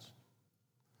happens.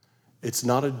 It's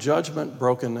not a judgment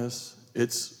brokenness.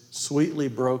 It's sweetly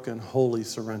broken, wholly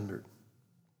surrendered.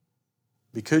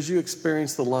 Because you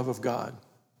experience the love of God,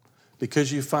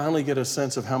 because you finally get a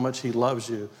sense of how much He loves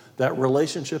you, that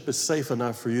relationship is safe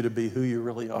enough for you to be who you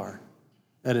really are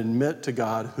and admit to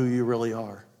God who you really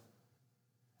are.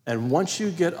 And once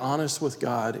you get honest with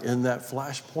God in that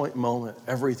flashpoint moment,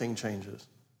 everything changes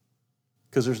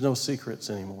because there's no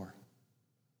secrets anymore.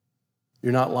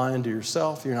 You're not lying to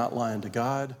yourself. You're not lying to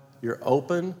God. You're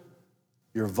open.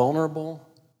 You're vulnerable.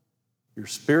 You're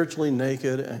spiritually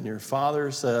naked, and your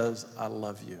Father says, I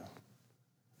love you.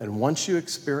 And once you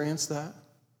experience that,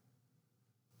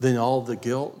 then all the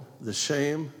guilt, the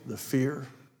shame, the fear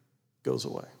goes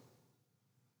away.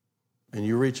 And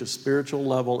you reach a spiritual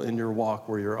level in your walk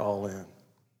where you're all in.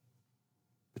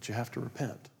 But you have to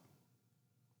repent.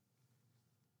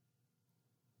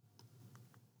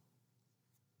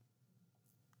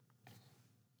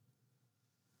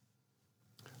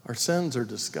 Our sins are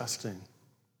disgusting.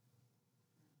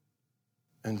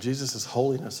 And Jesus'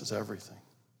 holiness is everything.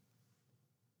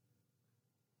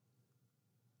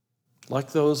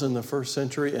 Like those in the first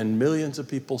century and millions of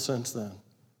people since then,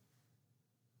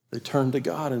 they turn to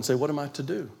God and say, what am I to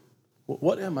do?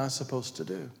 What am I supposed to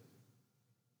do?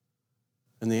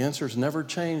 And the answer's never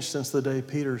changed since the day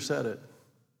Peter said it.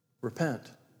 Repent.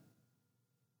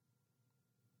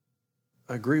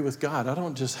 I agree with God. I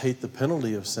don't just hate the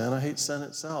penalty of sin. I hate sin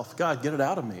itself. God, get it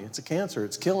out of me. It's a cancer.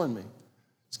 It's killing me.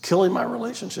 It's killing my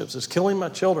relationships. It's killing my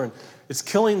children. It's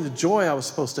killing the joy I was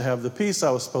supposed to have, the peace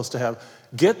I was supposed to have.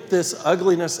 Get this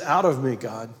ugliness out of me,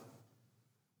 God.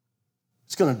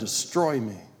 It's going to destroy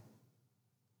me.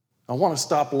 I want to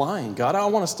stop lying, God. I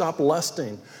want to stop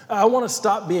lusting. I want to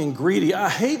stop being greedy. I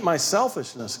hate my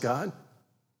selfishness, God.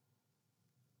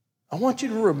 I want you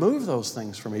to remove those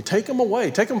things from me. Take them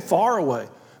away. Take them far away.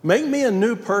 Make me a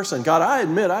new person. God, I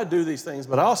admit I do these things,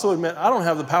 but I also admit I don't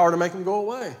have the power to make them go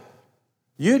away.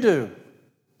 You do.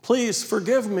 Please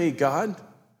forgive me, God.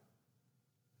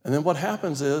 And then what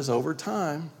happens is, over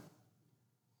time,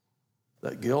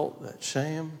 that guilt, that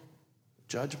shame,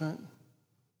 judgment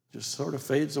just sort of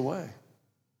fades away.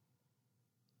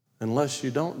 Unless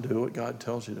you don't do what God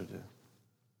tells you to do.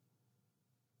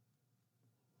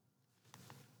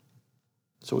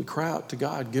 So we cry out to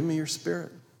God, give me your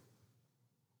Spirit.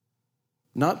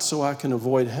 Not so I can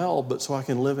avoid hell, but so I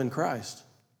can live in Christ.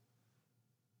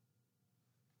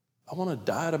 I want to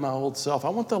die to my old self. I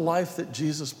want the life that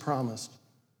Jesus promised.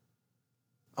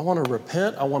 I want to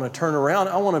repent. I want to turn around.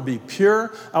 I want to be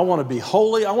pure. I want to be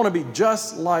holy. I want to be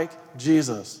just like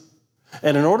Jesus.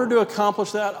 And in order to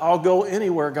accomplish that, I'll go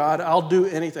anywhere, God. I'll do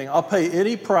anything. I'll pay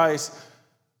any price.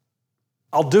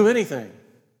 I'll do anything.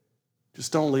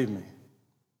 Just don't leave me.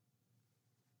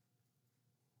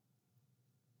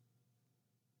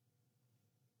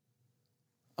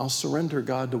 I'll surrender,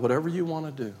 God, to whatever you want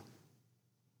to do.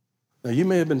 Now, you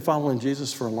may have been following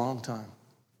Jesus for a long time.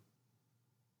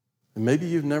 And maybe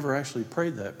you've never actually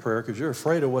prayed that prayer because you're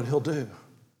afraid of what he'll do.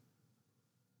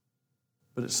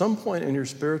 But at some point in your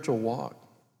spiritual walk,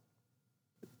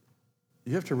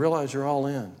 you have to realize you're all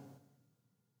in.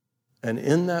 And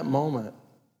in that moment,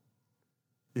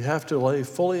 you have to lay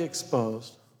fully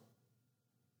exposed,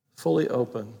 fully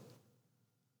open,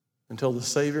 until the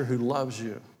Savior who loves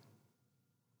you,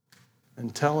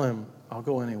 and tell him, I'll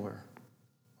go anywhere.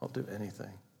 I'll do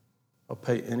anything. I'll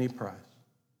pay any price.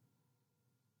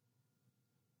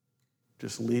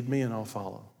 Just lead me and I'll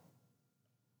follow.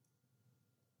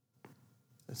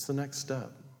 It's the next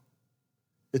step.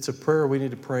 It's a prayer we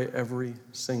need to pray every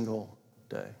single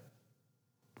day.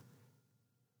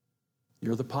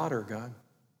 You're the potter, God.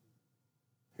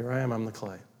 Here I am, I'm the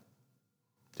clay.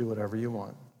 Do whatever you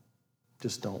want.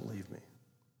 Just don't leave me.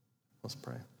 Let's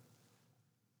pray.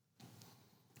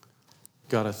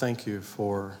 God, I thank you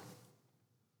for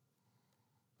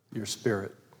your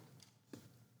Spirit.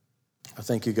 I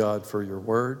thank you, God, for your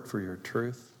word, for your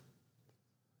truth.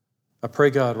 I pray,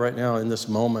 God, right now in this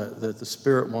moment that the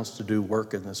Spirit wants to do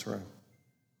work in this room.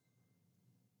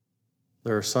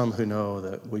 There are some who know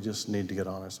that we just need to get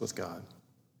honest with God.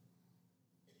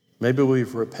 Maybe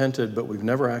we've repented, but we've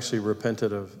never actually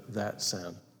repented of that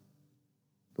sin.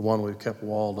 The one we've kept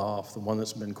walled off, the one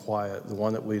that's been quiet, the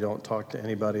one that we don't talk to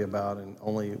anybody about and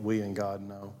only we and God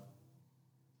know.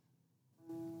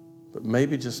 But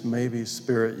maybe, just maybe,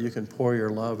 Spirit, you can pour your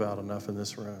love out enough in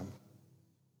this room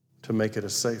to make it a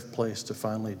safe place to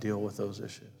finally deal with those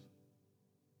issues,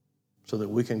 so that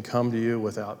we can come to you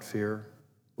without fear,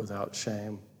 without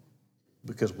shame,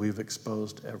 because we've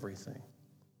exposed everything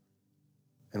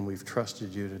and we've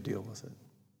trusted you to deal with it.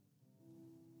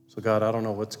 So God, I don't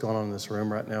know what's going on in this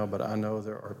room right now, but I know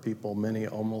there are people, many,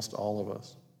 almost all of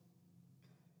us,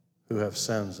 who have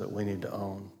sins that we need to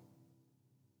own.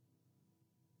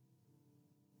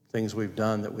 Things we've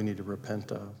done that we need to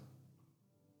repent of.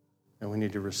 And we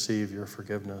need to receive your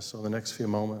forgiveness. So in the next few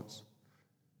moments,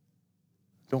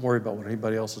 don't worry about what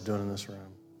anybody else is doing in this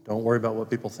room. Don't worry about what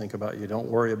people think about you. Don't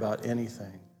worry about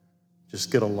anything.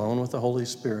 Just get alone with the Holy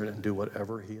Spirit and do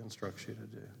whatever he instructs you to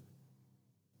do.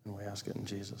 And we ask it in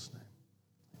Jesus' name.